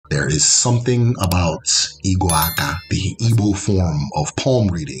There is something about Ejeagha, the Igbo form of palm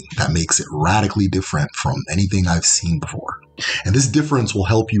reading, that makes it radically different from anything I've seen before. And this difference will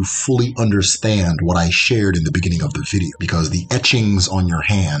help you fully understand what I shared in the beginning of the video, because the etchings on your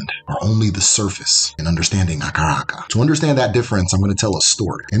hand are only the surface in understanding Ejeagha. To understand that difference, I'm going to tell a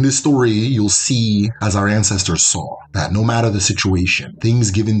story. In this story, you'll see, as our ancestors saw, that no matter the situation, things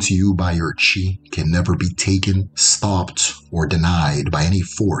given to you by your chi can never be taken, stopped, or denied by any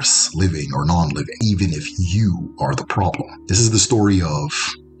force, living or non-living, even if you are the problem. This is the story of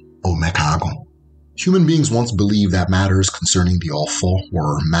Omekagu. Human beings once believed that matters concerning the Ofo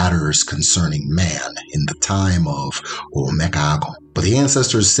were matters concerning man in the time of Omekagu. But the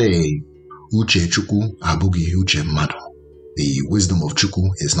ancestors say, Uche Chukwu abugi uche mmadụ. The wisdom of Chukwu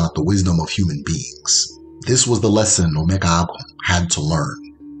is not the wisdom of human beings. This was the lesson Omekagu had to learn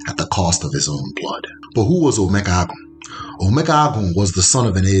at the cost of his own blood. But who was Omekagu? Omekagu was the son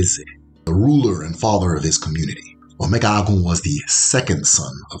of an Eze, the ruler and father of his community. Omekagu was the second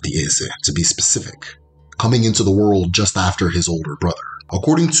son of the Eze, to be specific, coming into the world just after his older brother.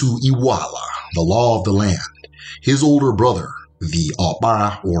 According to Iwala, the law of the land, his older brother, the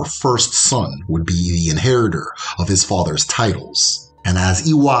Okpara or first son, would be the inheritor of his father's titles. And as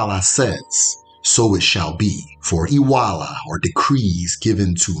Iwala says, so it shall be. For Iwala are decrees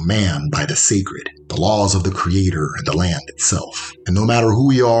given to man by the sacred, the laws of the creator and the land itself. And no matter who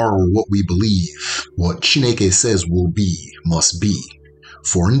we are or what we believe, what Chineke says will be, must be.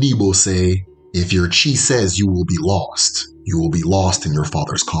 For Ndibo say, if your chi says you will be lost in your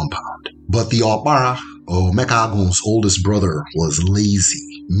father's compound. But the Okpara, Omekagu's oldest brother, was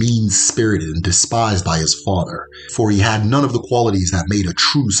lazy, mean-spirited, and despised by his father, for he had none of the qualities that made a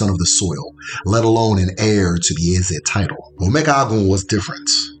true son of the soil, let alone an heir to the Eze title. Omekagu was different.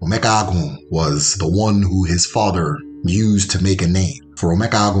 Omekagu was the one who his father used to make a name, for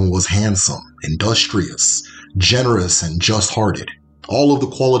Omekagu was handsome, industrious, generous, and just-hearted, all of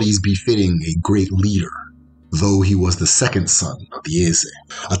the qualities befitting a great leader, though he was the second son of the Eze.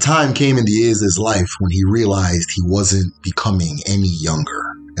 A time came in the Eze's life when he realized he wasn't becoming any younger.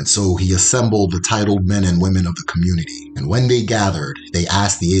 And so he assembled the titled men and women of the community. And when they gathered, they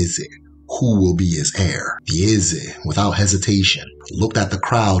asked the Eze, who will be his heir? The Eze, without hesitation, looked at the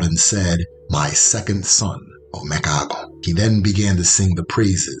crowd and said, my second son, Omekagu. He then began to sing the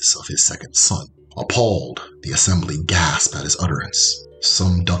praises of his second son. Appalled, the assembly gasped at his utterance.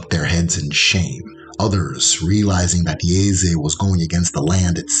 Some ducked their heads in shame. Others, realizing that the Eze was going against the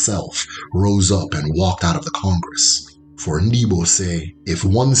land itself, rose up and walked out of the Congress. For Ndibo say, if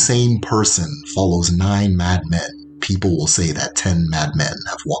one sane person follows 9 mad men, people will say that 10 mad men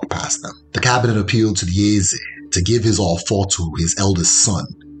have walked past them. The cabinet appealed to the Eze to give his Ofo to his eldest son,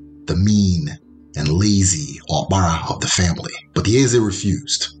 the mean and lazy Okpara of the family. But the Eze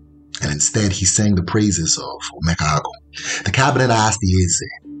refused, and instead he sang the praises of Omekagu. The cabinet asked the Eze,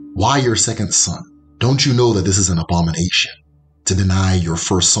 why your second son? Don't you know that this is an abomination, to deny your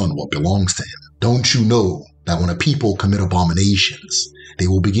first son what belongs to him? Don't you know that when a people commit abominations, they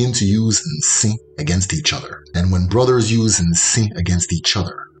will begin to use nsi against each other? And when brothers use nsi against each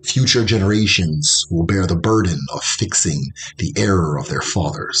other, future generations will bear the burden of fixing the error of their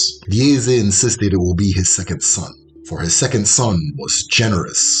fathers. The Eze insisted it will be his second son, for his second son was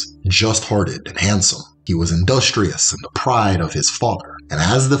generous, just-hearted, and handsome. He was industrious and the pride of his father. And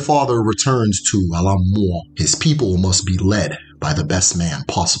as the father returns to Alamour, his people must be led by the best man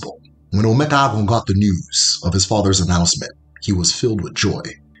possible. When Omekagu got the news of his father's announcement, he was filled with joy.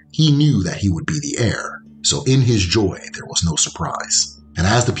 He knew that he would be the heir, so in his joy there was no surprise. And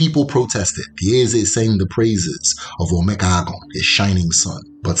as the people protested, the Eze sang the praises of Omekagu, his shining son.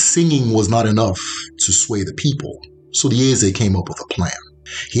 But singing was not enough to sway the people, so the Eze came up with a plan.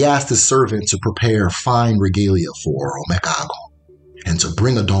 He asked his servant to prepare fine regalia for Omekagu and to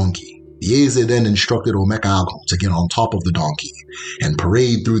bring a donkey. The Eze then instructed Omekagu to get on top of the donkey and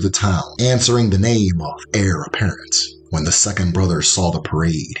parade through the town, answering the name of heir apparent. When the second brother saw the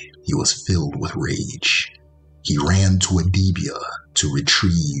parade, he was filled with rage. He ran to Adibia to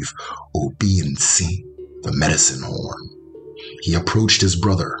retrieve Obiansi, the medicine horn. He approached his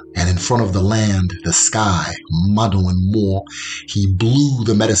brother, and in front of the land, the sky, Mado and more, he blew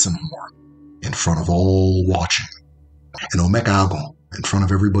the medicine horn in front of all watching. And Omekagu, in front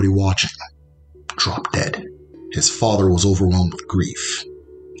of everybody watching, dropped dead. His father was overwhelmed with grief.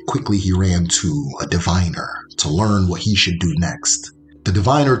 Quickly he ran to a diviner to learn what he should do next. The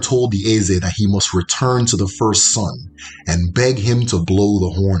diviner told the Eze that he must return to the first son and beg him to blow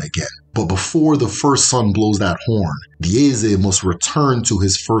the horn again. But before the first son blows that horn, the Eze must return to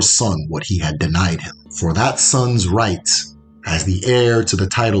his first son what he had denied him. For that son's right as the heir to the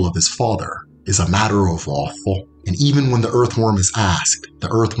title of his father is a matter of awful. And even when the earthworm is asked, the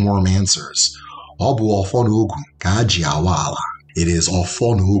earthworm answers, Obu ofonugu kaji awala. It is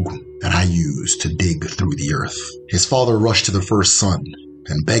ofonugu that I use to dig through the earth. His father rushed to the first son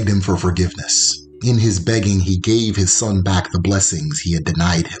and begged him for forgiveness. In his begging, he gave his son back the blessings he had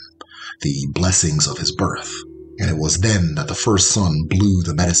denied him, the blessings of his birth. And it was then that the first son blew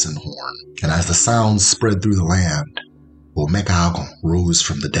the medicine horn, and as the sound spread through the land, Omekagu rose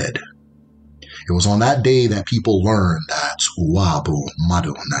from the dead. It was on that day that people learned that Uwabu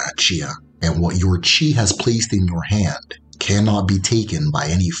Madu na Chia, and what your chi has placed in your hand cannot be taken by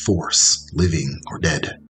any force, living or dead.